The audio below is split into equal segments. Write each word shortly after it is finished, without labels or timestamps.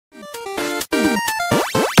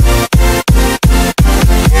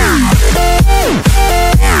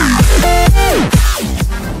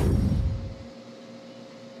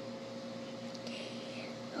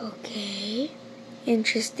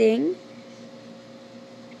interesting.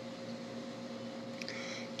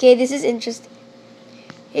 Okay, this is interesting.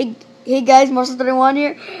 Hey guys, Marcel21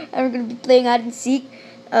 here, and we're gonna be playing hide and seek.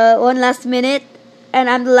 One last minute, and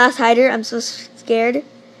I'm the last hider. I'm so scared.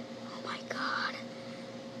 Oh my god!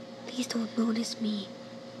 Please don't notice me.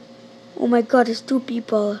 Oh my god, there's 2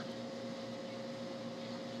 people.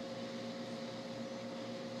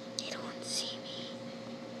 They don't see me.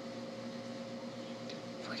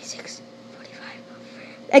 46,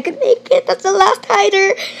 45. I can make it. That's the last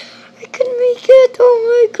hider. I can make it. Oh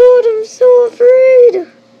my god, I'm so afraid.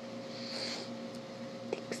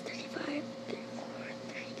 6:35, 34,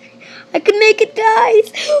 33. I can make it,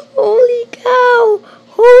 guys. Holy cow.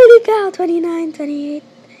 Holy cow. 29, 28,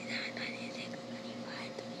 29, 26,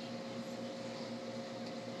 25, 28.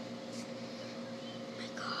 Oh my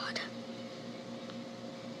god.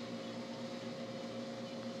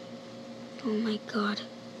 Oh my god.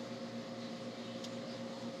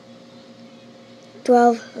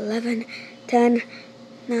 12, 11, 10,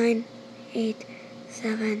 9, 8,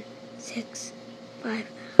 7, 6, 5,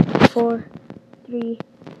 4, 3,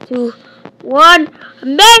 2, 1. I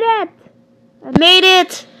made it! I made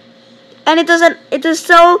it! And it was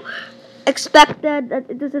so expected that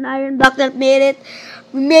it was an iron block that made it.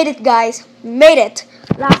 We made it, guys. We made it.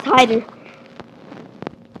 Last hider.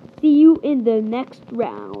 See you in the next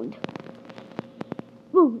round.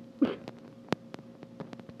 Boom.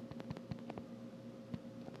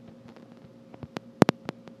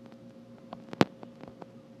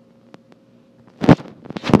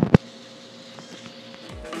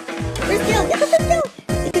 First kill! Get the first kill!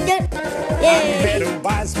 You could get... Yay! Met a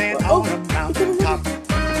wise man on a mountain top.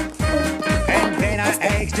 And then I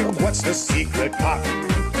asked him, what's the secret, Pop?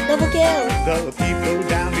 Double kill! The people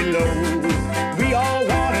down below